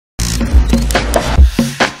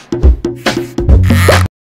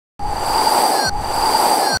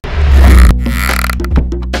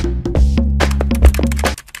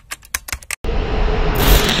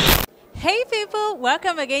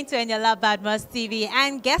Welcome again to Eniola Badmus TV.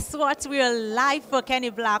 And guess what? We are live for Kenny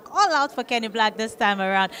Blaq, all out for Kenny Blaq this time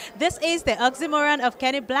around. This is the oxymoron of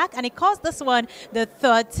Kenny Blaq, and he calls this one the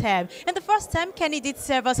third term. In the first term, Kenny did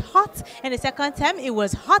serve us hot. In the second term, it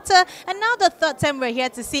was hotter. And now the third term, we're here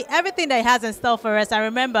to see everything that he has in store for us. And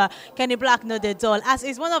remember, Kenny Blaq know the doll, as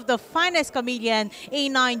he's one of the finest comedians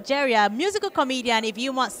in Nigeria, musical comedian, if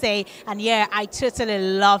you must say. And yeah, I totally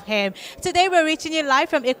love him. Today, we're reaching you live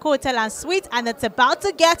from Eco Hotel and Suite, and it's about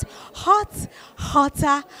to get hot,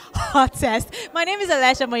 hotter, hottest. My name is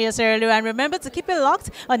Alesha Moyoserilu, and remember to keep it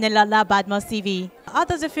locked on Eniola Badmus TV. How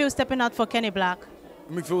does it feel stepping out for Kenny Blaq? I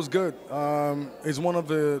mean, it feels good. He's one of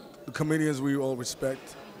the comedians we all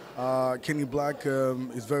respect. Kenny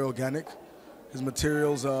Blaq is very organic. His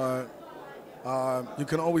materials are, you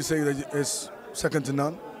can always say that it's second to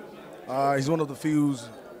none. He's one of the few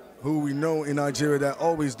who we know in Nigeria that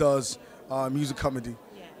always does music comedy.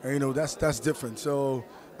 And, you know, that's different. So,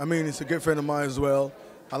 I mean, it's a good friend of mine as well.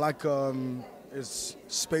 I like his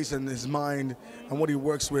space and his mind and what he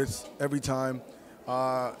works with every time.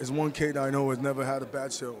 Is one kid I know has never had a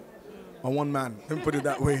bad show. On one man, let me put it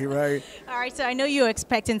that way, right? All right, so I know you're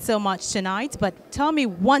expecting so much tonight, but tell me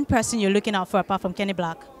one person you're looking out for apart from Kenny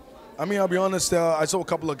Blaq. I mean, I'll be honest, I saw a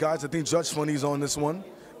couple of guys. I think Judge Funny's on this one.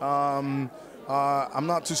 I'm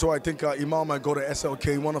not too sure. I think Imam might go to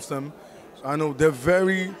SLK, one of them. I know they're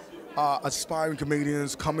very aspiring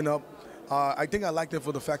comedians coming up. I think I like them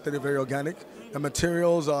for the fact that they're very organic. The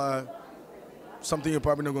materials are something you're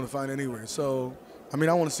probably not going to find anywhere. So, I mean,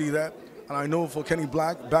 I want to see that. And I know for Kenny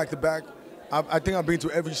Blaq, back to back, I think I've been to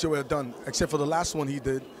every show I've done, except for the last one he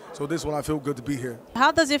did. So this one, I feel good to be here.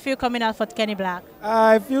 How does it feel coming out for Kenny Blaq?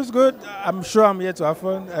 It feels good. I'm sure I'm here to have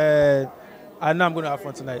fun. I know I'm going to have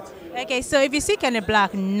fun tonight. Okay, so if you see Kenny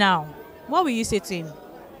Blaq now, what will you say to him?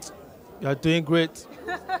 You're doing great.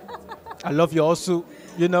 I love you also,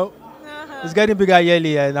 you know. He's getting bigger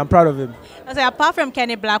yearly, and I'm proud of him. So apart from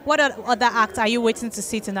Kenny Blaq, what other acts are you waiting to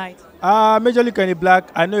see tonight? Majorly Kenny Blaq.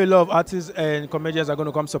 I know a lot of artists and comedians are going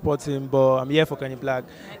to come support him, but I'm here for Kenny Blaq.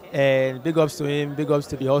 Okay. And big ups to him, big ups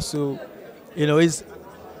to the hustle. You know, he's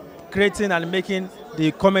creating and making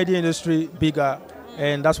the comedy industry bigger,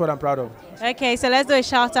 and that's what I'm proud of. Okay, so let's do a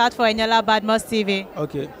shout out for Eniola Badmus TV.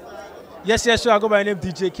 Okay. Yes, sure. I go by the name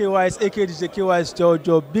DJ KYS, aka DJ KYS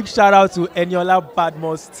Jojo. Big shout out to Eniola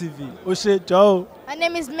Badmus TV. Oshe, Joe. My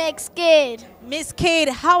name is Miss Kid. Miss Kid,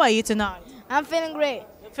 how are you tonight? I'm feeling great.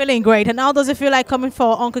 Feeling great. And how does it feel like coming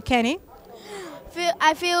for Uncle Kenny?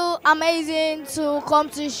 I feel amazing to come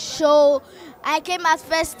to show. I came at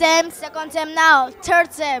first term, second term, now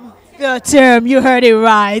third term. Third term, you heard it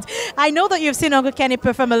right. I know that you've seen Uncle Kenny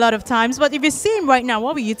perform a lot of times, but if you see him right now,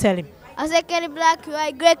 what will you tell him? I say, Kenny Blaq, you are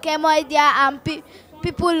a great comedian and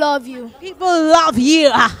people love you. People love you.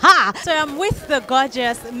 Aha! So I'm with the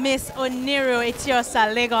gorgeous Miss Oniru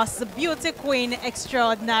Etiosa Lagos, beauty queen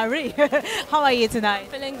extraordinary. How are you tonight?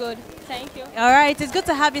 Feeling good. Thank you. All right. It's good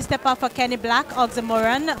to have you step up for Kenny Blaq,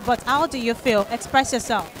 oxymoron. But how do you feel? Express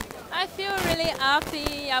yourself. I feel really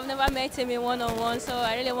happy. I've never met him in one-on-one, so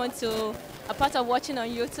I really want to, apart of watching on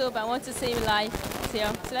YouTube, I want to see him live. So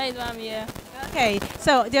that is why I'm here. Okay,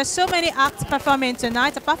 so there's so many acts performing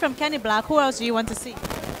tonight. Apart from Kenny Blaq, who else do you want to see?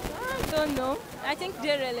 I don't know. I think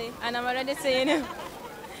they really, and I'm already seeing him.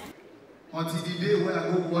 Until the day when I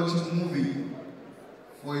go watch a movie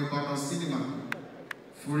for a cinema,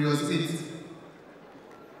 Furious 8.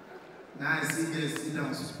 Now I see guys sit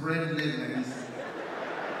down, spread leg like this.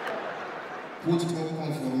 Put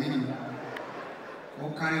popcorn for me.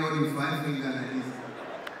 Or carry all the 5 fingers like this.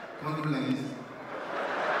 Don't do like this.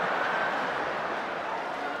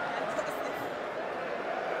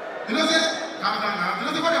 You know, say, calm down now. You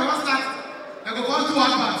know, say, when they want start, they go first do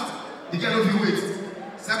one part. They get off you wait.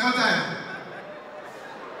 Second time.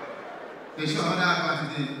 They show another part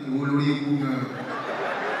today. The whole way you go.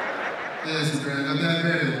 Yes, friend, I'm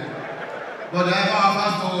very. But I have a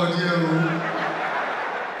fast forward here.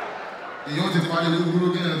 The young party will go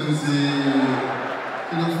again and say,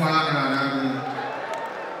 you look for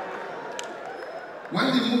when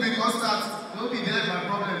the movie comes start, don't be there my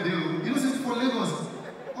problem there. You know, say for Lagos.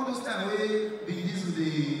 All those times where they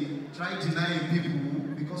try denying people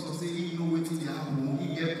because of saying he know waiting they happen, he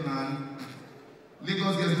get plan.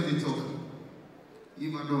 Lagos gets what they talk.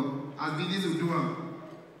 Even though as BDs will do them,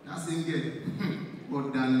 that same girl,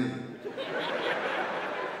 but darling.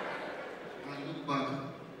 And look back.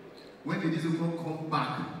 When the BDs will come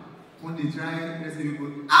back, when they try, let's say people,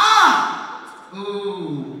 ah!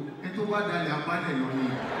 Oh, and to what darling, I'm bad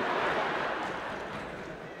alone.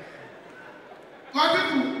 My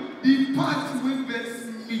people, the part will vex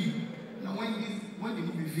me. Now when the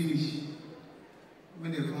movie finish,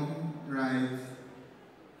 right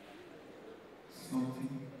something.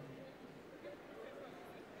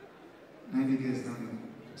 90 days down.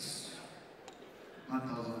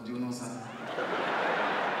 1,000, do you know, sir?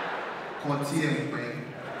 I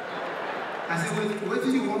said, what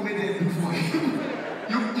do you want me to do for you?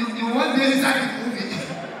 you want me inside the movie?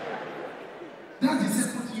 That is the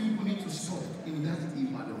second thing you need to stop in that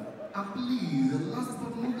Ibadan. And please, the last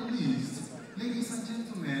but not the least, ladies and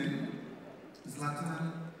gentlemen,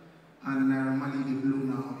 Zlatan and Naira Marley, they blow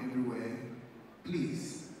now everywhere.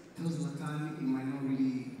 Please, tell Zlatan it might not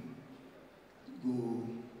really go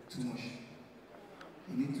too much.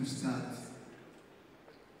 You need to start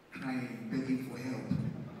crying, begging for help.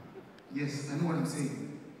 Yes, I know what I'm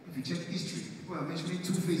saying. If you check history, people are mentioning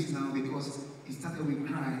Two-Face now because he started with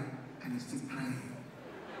cry and he's still crying.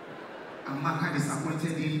 And Maka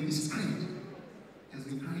disappointed in his friend. He has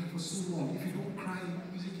been crying for so long. If you don't cry in the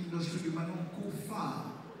music industry, you might not go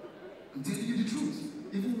far. I'm telling you the truth.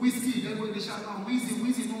 Even Whiskey, then when they shout out, Whiskey,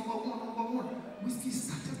 number one. Whiskey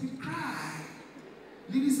started with cry.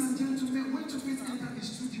 Ladies and gentlemen, when Two-Face entered the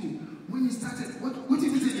studio, when he started, what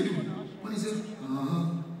did he say to do? When he said,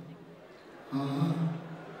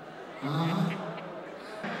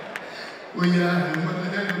 oh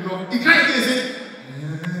yeah, he cried again, he said,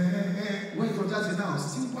 when he just now,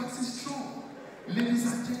 still waxing strong. Ladies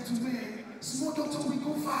and gentlemen, small doctor will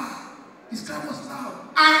go far. His cry was loud.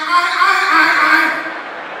 I.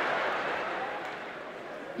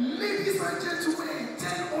 Ladies and gentlemen,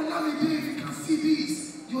 tell Olamide if you can see this,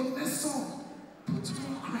 your next song, put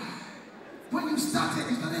more cry. When you started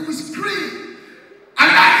with scream.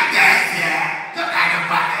 I'm not dead here. Don't have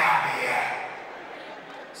nobody out here.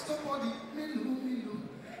 Stop all the Melo.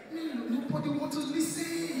 Nobody wants to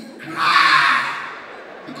listen. Cry.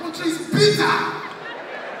 The country is bitter.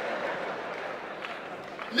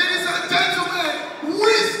 Ladies and gentlemen,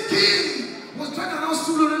 Whiskey was trying to announce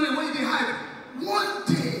Sulu when they hype. One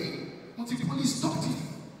day, until the police stopped him,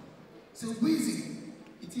 said, Weezy,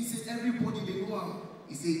 it is everybody they know him.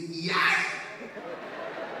 He said, yes.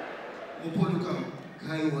 Mopo look up,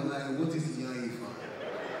 Kai Walai, what is Yai for?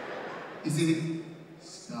 He said,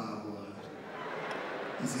 Star Boy.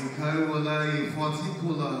 He said, Kai Walai, 40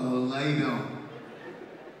 puller will lie down.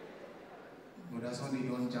 But that's when they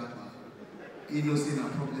don't jump. He knows there's a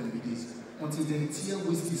problem with this. Until they tear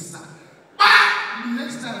Whiskey start.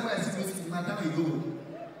 Next time when I see Whiskey, my time will go.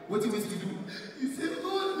 What did Whiskey do? He said,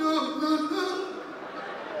 oh no.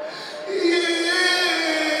 Yeah.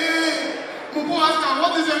 Mopo asked him,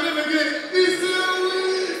 what is your name again? He said,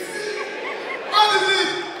 Whiskey. What is it?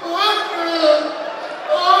 Oh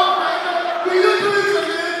my God. Will you do it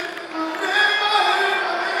again?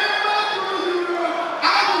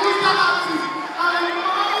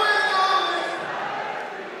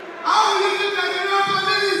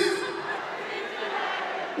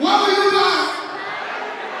 What will you buy?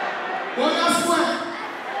 Well, that's what.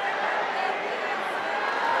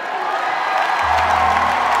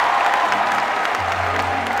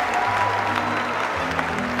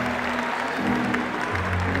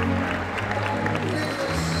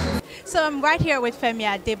 So I'm right here with Femi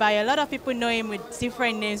Adebayo. A lot of people know him with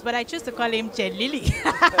different names, but I choose to call him Jelili.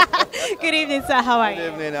 Good evening, sir. How are you?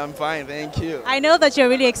 Good evening. I'm fine. Thank you. I know that you're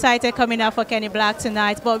really excited coming out for Kenny Blaq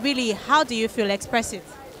tonight, but really, how do you feel? Express it.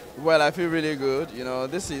 Well, I feel really good. You know,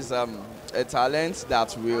 this is a talent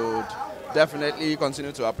that we'll definitely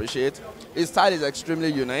continue to appreciate. His style is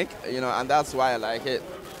extremely unique, you know, and that's why I like it.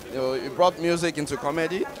 You know, he brought music into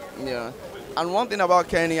comedy, you know. And one thing about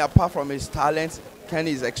Kenny, apart from his talent,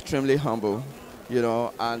 Kenny is extremely humble, you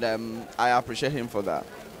know, and I appreciate him for that.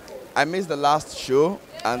 I missed the last show,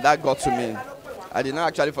 and that got to me. I did not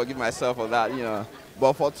actually forgive myself for that, you know.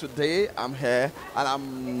 But for today, I'm here, and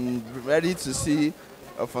I'm ready to see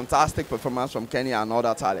a fantastic performance from Kenny and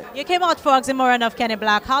other talent. You came out for Oxymoron of Kenny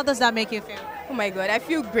Blaq. How does that make you feel? Oh my God, I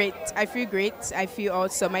feel great. I feel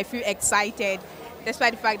awesome. I feel excited.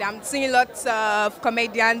 Despite the fact that I'm seeing lots of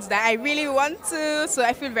comedians that I really want to. So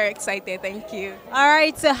I feel very excited. Thank you. All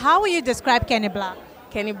right, so how will you describe Kenny Blaq?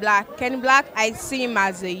 Kenny Blaq, I see him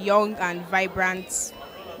as a young and vibrant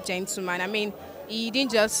gentleman. I mean, he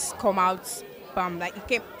didn't just come out like he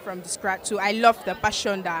came from the scratch. So I love the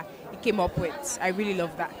passion that he came up with. I really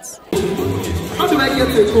love that. How do I get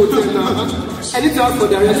to a hotel now? I need to ask for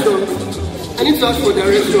directions.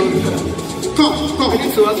 Come. I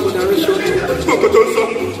need to ask for directions.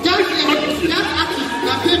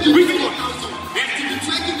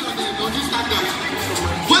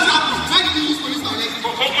 What happened? Why did you use police now?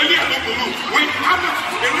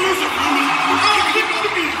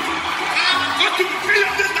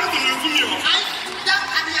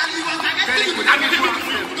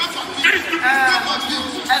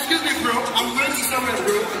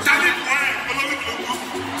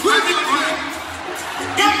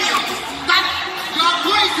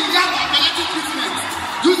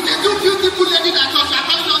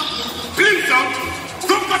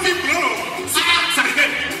 me blow.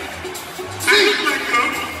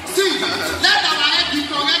 See, let our head be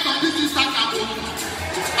correct on this Instagram.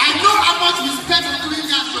 I know how much we spend on doing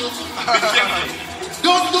that show.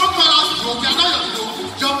 Don't call us broke. We are not your bro.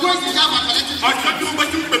 Your bro is the guy we're collecting. I can't do what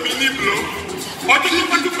you pay me blow. What do you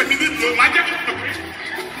want to pay me blow? My God.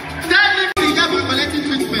 Tell him the guy we're collecting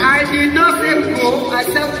treatment. I did not say bro. I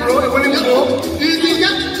said bro. It wasn't bro.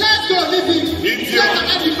 Let's go, leave him. Let our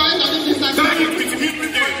head be correct on this Instagram.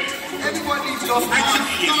 Everybody is just mad.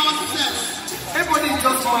 Everybody is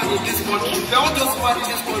just mad in this country. They are all just mad in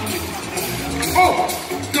this country. Oh,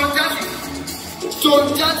 John Jazzy. John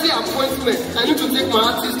Jazzy appointment. I need to take my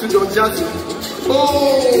artist to John Jazzy.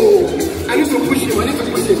 Oh, I need to push him. 1,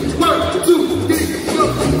 2, 3, go.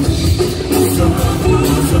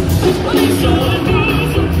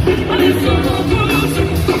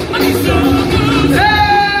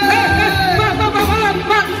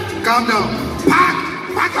 Calm down. Back.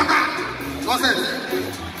 What's it?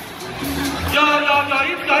 Your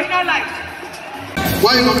inner light.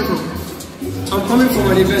 Where are you coming from? I'm coming from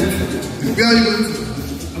an event. Where are you going to?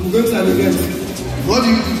 I'm going to an event. What do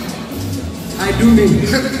you do? I do me.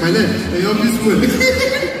 My name. You're this way.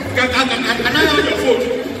 Can I have your phone?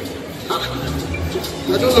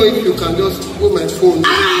 I don't know if you can just hold my phone.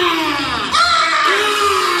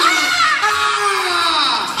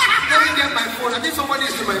 Let me get my phone. I think somebody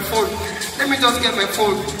is in my phone. Let me just get my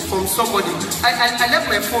phone from somebody. I left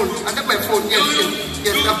my phone. I left my phone. Yes, I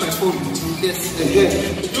left my phone. Yes.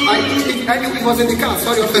 It was in the car.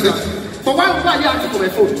 Sorry, officer. But why are you asking for my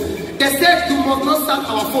phone? They said you must not start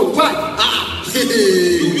our phone. Why?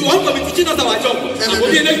 You want to be teaching us our job?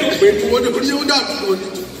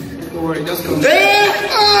 Don't worry, just come.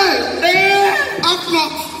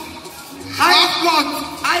 iPhone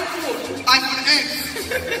X.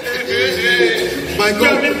 My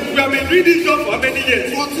God. We have been doing this job for how many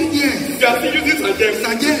years? 14 years. You are still using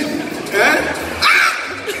again. Hey!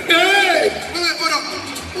 Wait, hold up.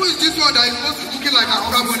 Who is this one that is supposed to be looking like a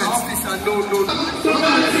prominent? Officer, no.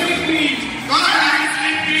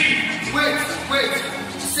 Wait.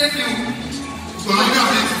 Save you.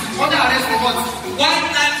 What arrest for what?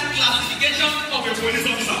 One-time classification of a police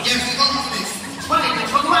officer. Yes, office. Why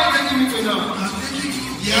are you taking me to now?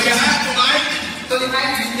 To the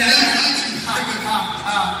night.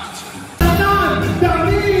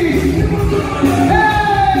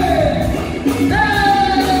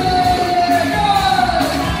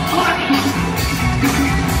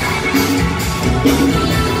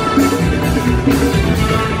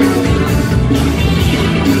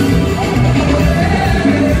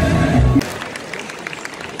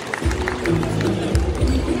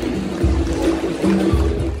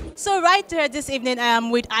 So right here this evening, I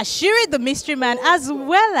am with Ashiri, the mystery man, as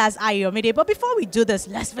well as Ayomide. But before we do this,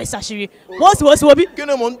 let's face Ashiri. What's Wobi?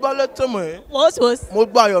 What's?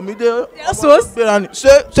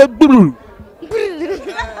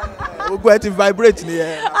 We're going to vibrate in the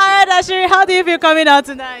air. All right, Ashiri, how do you feel coming out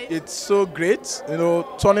tonight? It's so great,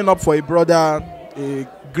 turning up for a brother, a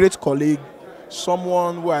great colleague,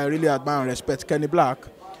 someone who I really admire and respect, Kenny Blaq.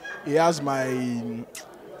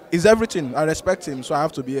 He's everything. I respect him, so I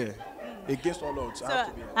have to be here. Against all odds, I have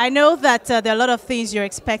to be here. I know that there are a lot of things you're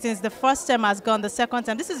expecting. The first term has gone, the second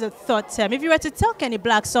term. This is the third term. If you were to tell Kenny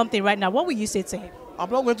Blaq something right now, what would you say to him? I'm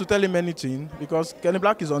not going to tell him anything because Kenny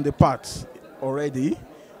Blaq is on the path already.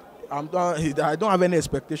 I don't have any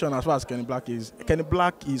expectation as far as Kenny Blaq is. Kenny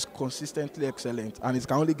Blaq is consistently excellent and it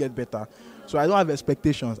can only get better. So I don't have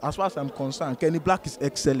expectations. As far as I'm concerned, Kenny Blaq is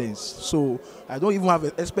excellence. So I don't even have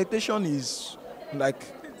expectation is like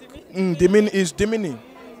diminishing.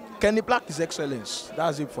 Kenny Blaq is excellence.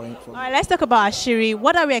 That's it for him. All right, let's talk about Ashiri.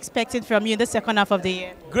 What are we expecting from you in the second half of the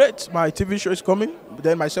year? Great. My TV show is coming.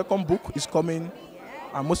 Then my second book is coming.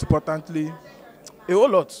 And most importantly, a whole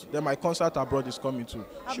lot. Then my concert abroad is coming too.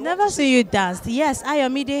 I've never seen you dance. Yes,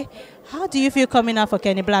 Ayomide, how do you feel coming out for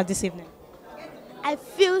Kenny Blaq this evening? I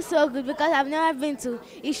feel so good because I've never been to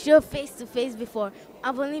a show face to face before.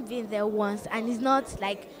 I've only been there once and it's not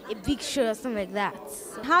like a big show or something like that.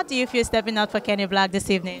 So. How do you feel stepping out for Kenny Blaq this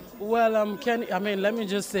evening? Well, let me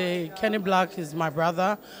just say Kenny Blaq is my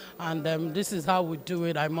brother and this is how we do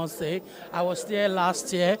it, I must say. I was there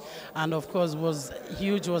last year and of course was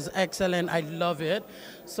huge, was excellent. I love it.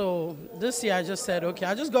 So this year I just said, okay,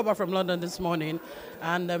 I just got back from London this morning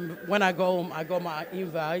and when I go home, I got my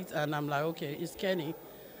invite and I'm like, okay, it's Kenny.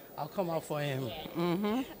 I'll come out for him.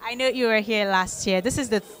 I know you were here last year. This is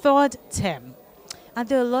the third term. And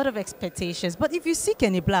there are a lot of expectations. But if you see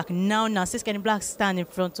Kenny Blaq now, since Kenny Blaq stand in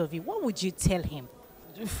front of you, what would you tell him?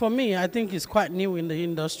 For me, I think he's quite new in the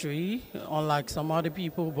industry, unlike some other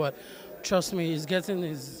people. But trust me, he's getting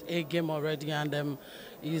his A game already, and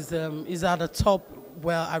he's at the top.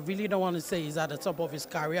 Well, I really don't want to say he's at the top of his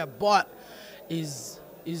career, but is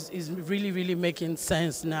really making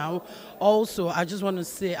sense now. Also, I just want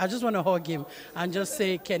to hug him and just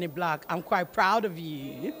say, Kenny Blaq, I'm quite proud of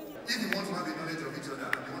you. If you want to have a knowledge of each other,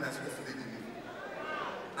 I'm the one that's supposed to make the move.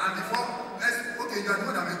 And before, okay, you are the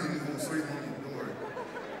one that made the move. Oh, sorry, mommy, don't worry.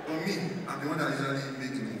 But me, I'm the one that usually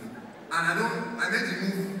make the move. And I made the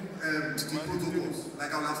move in protocols.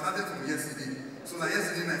 Like I would have started from yesterday. So like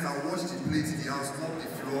yesterday night, I wash the plate in the house, mop the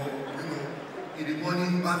floor, you know. In the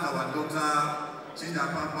morning, bath our daughter, change her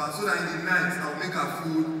pampers. So that in the night, I'll make her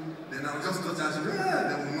food. Then I'll just touch her,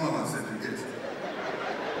 then we'll know ourselves again.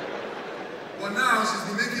 But now she's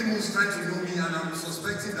been making moves trying to know me, and I'm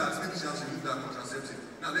suspecting that maybe she has removed that contraceptive.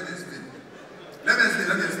 Now let me explain. Let me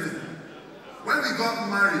explain. When we got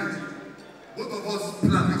married, both of us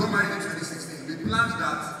planned, we got married in 2016. We planned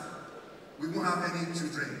that we won't have any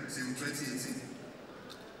children till 2018.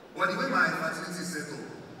 But the way my fertility is set up,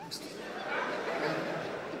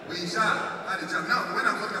 we shall had a child. Now, when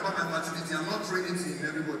I'm talking about my fertility, I'm not throwing it in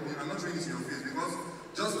everybody, I'm not throwing it in your face, because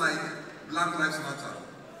just like Black Lives Matter,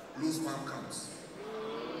 low sperm counts.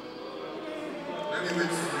 Let me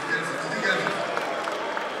wait till you get it. Did you get it?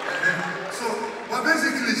 So, but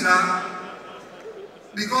basically,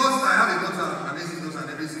 because I have a daughter, amazing daughter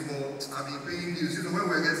and everything, but I've been paying bills. You know,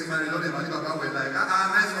 when we were getting married, all the money Baba were like,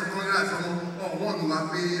 nice one, congrats, one who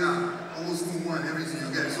have paid old school one, everything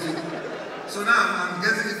you get. So now I'm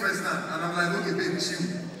getting it first time, and I'm like, okay, babe,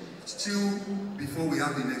 chill before we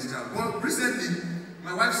have the next child. But recently,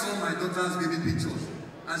 my wife saw my daughter's baby pictures.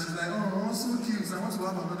 And she's like, oh, so cute, I want to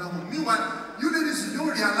have another one. Meanwhile, you ladies, you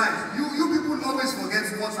don't realize, you people always forget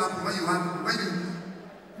what's happened when you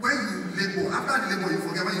labor. After the labor, you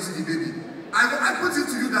forget when you see the baby. I put it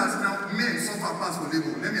to you that now men suffer past for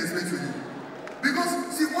labor. Let me explain to you. Because,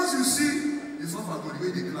 see, once you see, you suffer for the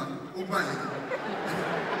way they clap.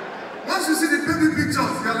 Once you see the baby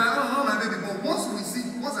pictures, you're like, oh, my baby. But once I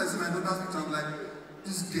see my daughter's picture, I'm like,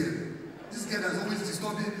 this girl has always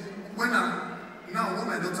disturbed me. Now, what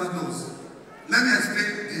my daughter does, let me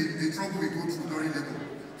explain the trouble we go through during labor.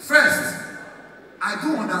 First, I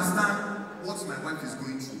don't understand what my wife is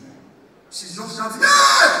going through. She's just shouting,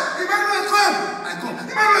 yeah! Emmanuel, come! I come.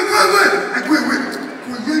 Emmanuel, go away! I go away.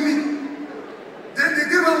 Can you hear me? Then they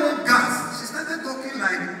gave her one gas. She started talking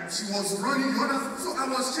like she was running. So I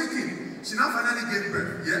was shaking. She now finally gave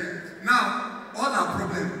birth. Yeah? Now, all her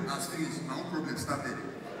problem has finished. My own problem started.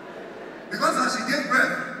 Because as she gave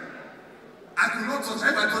birth, I could not touch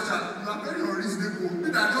her. If I touch her, you are very unreasonable.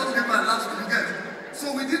 I just gave her last week, you get.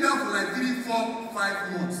 So we did that for like 3, 4,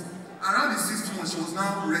 5 months. Around the 6th month, she was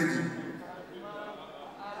now ready.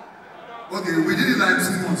 Okay, we did it like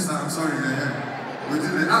 2 months. I'm sorry. We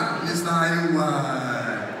did it. Mr. Iowa.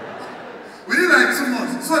 We did it like 2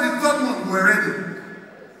 months. So the 3rd month, we were ready.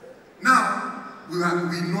 Now, we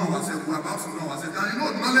know ourselves. We're about to know ourselves. And you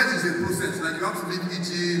know, knowledge is a process. Like you have to leave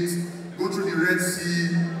Egypt, go through the Red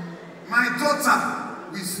Sea. My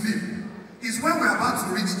daughter will sleep. It's when we're about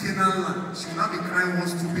to reach Canaan land, she will not be crying one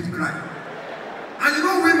stupid cry. And you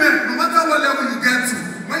know women, no matter what level you get to,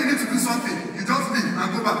 when you need to do something, you just leave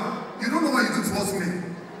and go back. You don't know what you do towards me.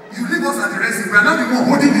 You leave us at the Red Sea. We are not the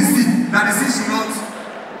one holding the sea, that the sea should not.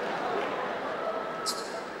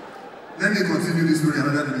 Let me continue this story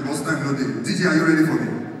another day because time no day. DJ, are you ready for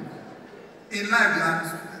me? In life,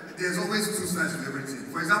 there's always 2 sides to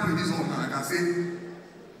everything. For example, in this hall now, I can say,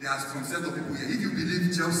 there are some set of people here. If you believe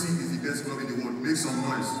Chelsea is the best club in the world, make some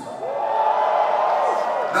noise.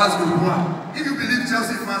 That's good one. If you believe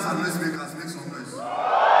Chelsea fans are noisemakers, make some noise.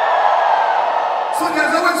 So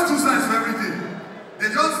there's always 2 sides to everything. They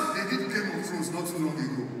did Game of Thrones not too long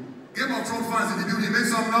ago. Game of Thrones fans in the building, make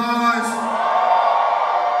some noise.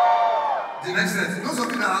 The next set, those of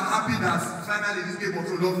you that are happy that finally this Game of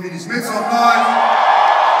Thrones don't finish, make some noise.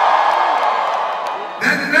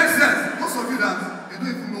 Then the next set, those of you that don't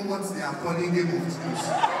even know what they are calling Game of Thrones.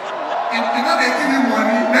 You know they give you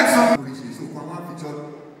money, make some. So Kwama featured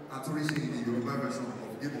Atorishi in the Yoruba version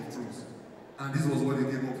of Game of Thrones. And this was what they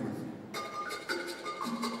came up with.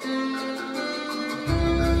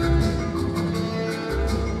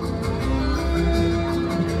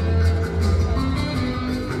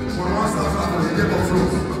 Kwama starts out for the Game of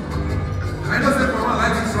Thrones. I know that Kwama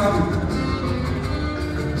likes to travel.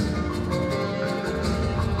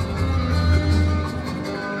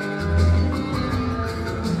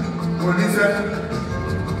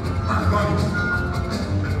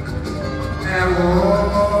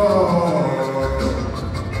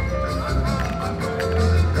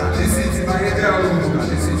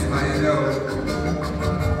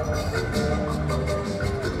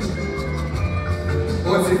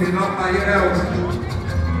 What's if you're not by your health?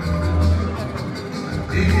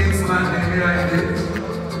 The Kingsman, the behind it.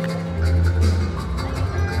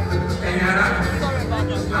 And you're not.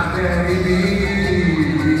 I'm very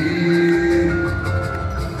big.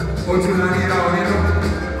 What you not here,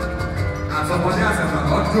 and somebody else has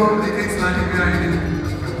not told the Kingsman, the behind it.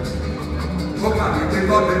 Go back, if they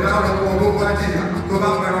got the down of go back here. Go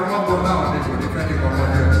back where I'm not going down. They will defend the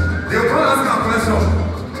commander. They will ask a question.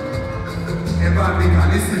 Eba mi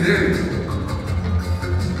kalisi le,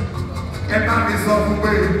 eba mi sọ fún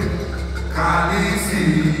pé kalisi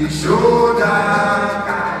ṣódà,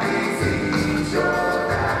 kalisi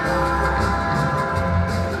ṣódà.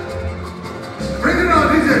 Bring it on,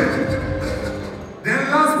 DJ. Then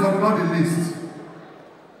last but not the least,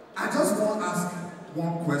 I just want to ask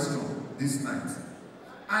one question this night,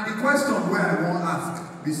 and the question where I want to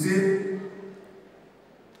ask be say.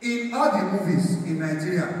 In all the movies in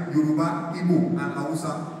Nigeria, Yoruba, Igbo, and Hausa,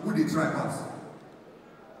 who they try pass?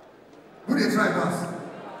 Who they try pass?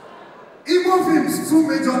 Igbo films, two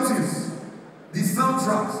major things. The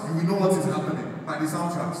soundtracks, you will know what is happening by the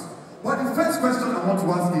soundtracks. But the first question I want to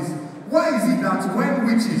ask is, why is it that when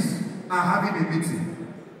witches are having a meeting,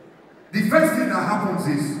 the first thing that happens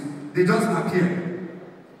is, they just appear.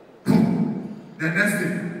 Boom. The next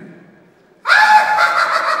thing.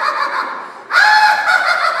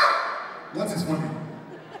 What is funny?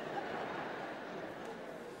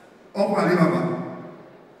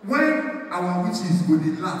 When our witches go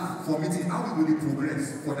dey laugh for meeting, how we go dey progress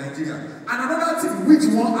for Nigeria? And another thing, which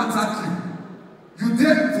won't attack you? You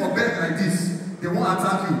there for bed like this, they won't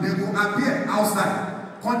attack you. They will appear outside,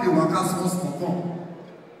 come they waka small come.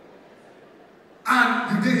 And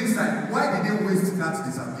you dey inside. Why did they waste that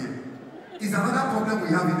disappear? It's another problem we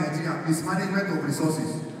have in Nigeria, mismanagement of resources.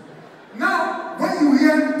 Now, when you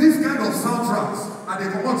hear this kind of soundtracks, and they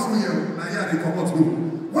come out through here, now here they come out through.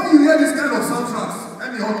 When you hear this kind of soundtracks,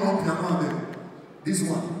 let me hold one piano there. This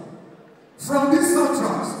one. From these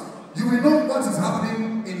soundtracks, you will know what is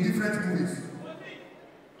happening in different movies.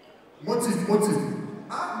 Motive.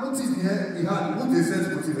 Motive here, he had what they said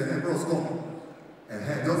motive, the Emperor's come.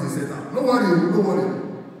 Just they said that. No worry.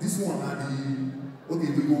 This one, okay,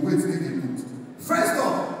 we go wait, make it good. First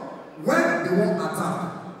off, when they won't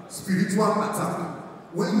attack, spiritual attack.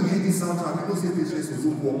 When you hear this soundtrack, you don't say patience was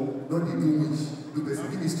so poor. Don't they do wish? Do best.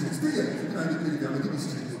 Give me strength. Stay here. Give me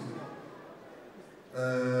strength.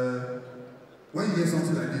 When you hear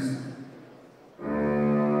something like this,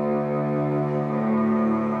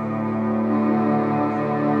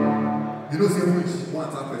 you don't say wish. One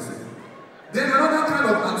attack person. Then another kind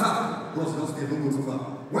of attack. Bros, don't stay. Don't go too far.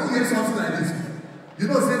 When you hear something like this, you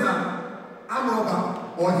don't say that I'm robber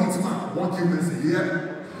or hitman won't kill person. You hear?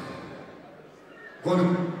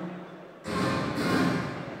 Volume.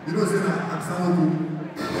 You know, say that I'm someone.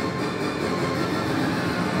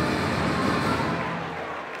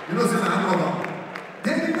 You know, say that I'm over.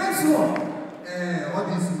 Then the next one, all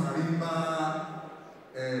this marimba,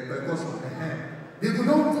 percussion, they go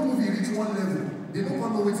down to movie reach one level. They don't know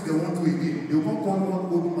what they want to again. They will come one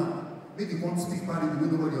old man, make the one speak part of the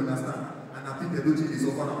way nobody understand, and I think they don't change this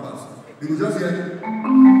over and pass. They will just hear.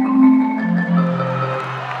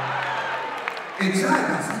 A child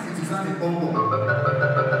as if it is not a bonbon.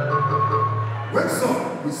 Wakes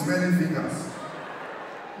up with smelling fingers.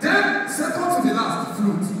 Then, second to the last,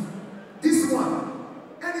 flute. This one,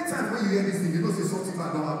 anytime when you hear this thing, you don't say something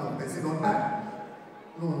bad don't happen. They say don't die.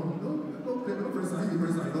 No person, if you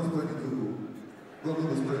person, don't spoil the joke. God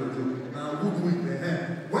don't spoil the joke. Now, who do it?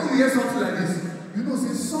 When you hear something like this, you know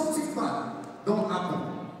say something bad don't happen.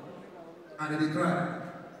 And then they cry.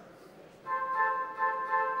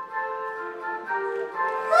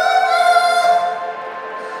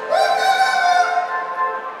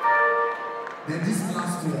 Then this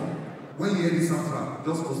last one, when you hear this soundtrack,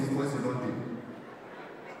 just cause the voice is not there.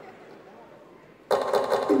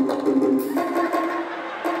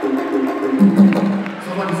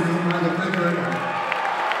 Somebody say, thank you very much.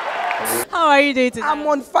 How are you doing today? I'm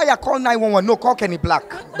on fire. Call 911. No, call Kenny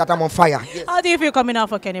Blaq that I'm on fire. Yes. How do you feel coming out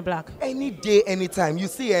for Kenny Blaq? Any day, anytime. You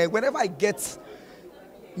see, whenever I get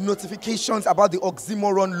notifications about the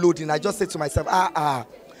oxymoron loading, I just say to myself,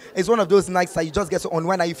 it's one of those nights that you just get to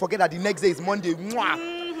unwind and you forget that the next day is Monday.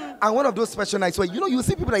 And one of those special nights where, you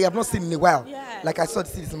see people that you have not seen in a while. Yeah. Like I saw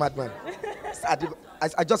this madman.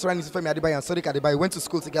 I just ran into Femi Adebayo and Sadiq Adebayo. Went to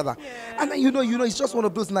school together, and then you know, it's just one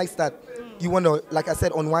of those nights that you want to, like I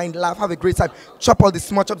said, unwind, laugh, have a great time, chop all the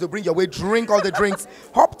small chops, they bring your way, drink all the drinks,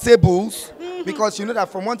 hop tables, because you know that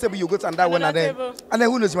from one table you go to another one, and then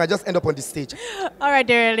who knows, you might just end up on the stage. All right,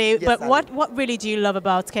 dearly. Yes, but what really do you love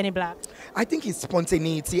about Kenny Blaq? I think his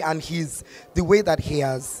spontaneity and the way that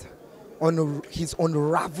he's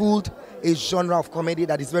unraveled a genre of comedy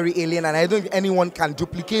that is very alien, and I don't think anyone can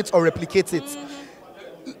duplicate or replicate it.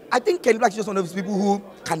 I think Kenny Blaq is just one of those people who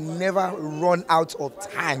can never run out of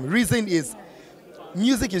time. Reason is,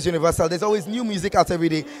 music is universal. There's always new music out every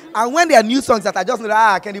day. And when there are new songs that I just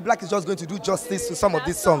know, Kenny Blaq is just going to do justice to some of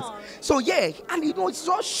these songs. So yeah, and you know, it's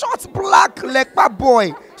so short, black, lekpa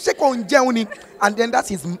boy, shake on Jeuni. And then that's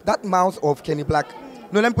that mouth of Kenny Blaq.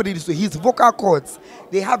 No, let me put it this way. His vocal cords,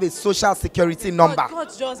 they have a social security number. God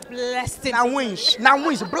just blessed him. Now winch,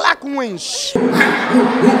 black winch. You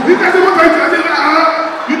guys are going to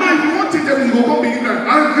you know, if you want to change everything, you go come begin that.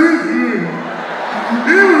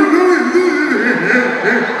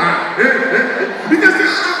 Because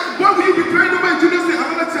why will you be crying over it? You don't say,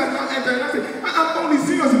 I'm not saying I'm not entering. I say, I'm only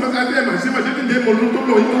serious because I dare my shame. I didn't dare my room. You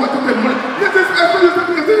know what to tell me? Yes,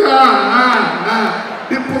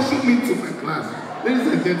 they pursued me to my class. Ladies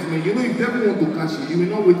and gentlemen, you know, if devil want to catch you, he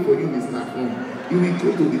will not wait for you in his platform. He will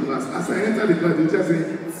go to the class. As I enter the class, he will just say,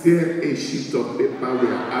 "Here a sheet of paper, we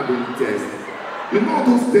are having tests." You know all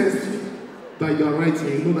those tests that you are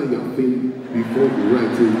writing, you know that you are failing before you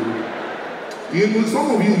write it. You know,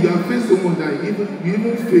 some of you have faced so much that you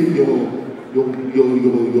even fail you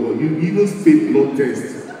even fail blood test.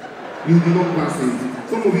 You do not pass it.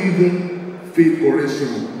 Some of you even fail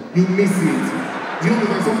correction. You miss it. Do you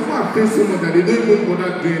understand? Some people have faced so much that they don't even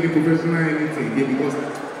bother doing any professional anything again because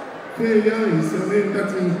failure is, I mean,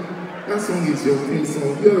 that song is your theme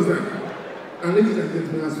song. You understand? And ladies and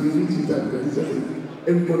gentlemen, as we reach that, because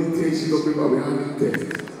everybody takes you up about we're having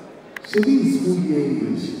tests. Should we in school year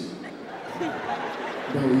English?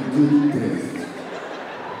 That we do tests.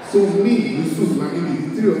 So me, Yusuf, like the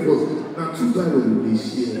three of us, now 2 barrels will be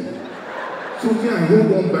shared. So me, I hold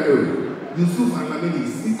 1 barrel. Yusuf and Lamini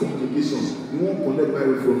see communication. You won't collect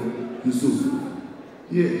barrel from Yusuf.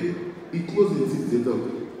 Yeah, he closed the teeth, they talk.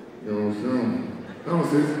 Now says, now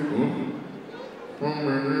says, I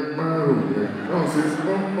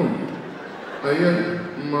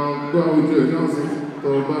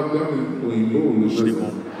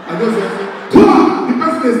just said, come on, the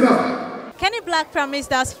person is up. Kenny Blaq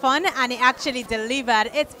promised us fun, and he actually delivered.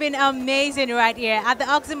 It's been amazing right here at the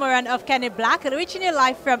Oxymoron of Kenny Blaq, reaching you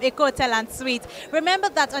live from Eco Hotel and Suite. Remember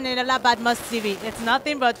that on Enola Badmus TV, it's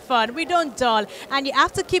nothing but fun. We don't dull, and you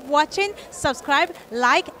have to keep watching, subscribe,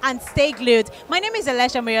 like, and stay glued. My name is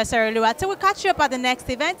Alesha Moyo Saralua. Till we catch you up at the next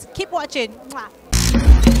event, keep watching. Mwah.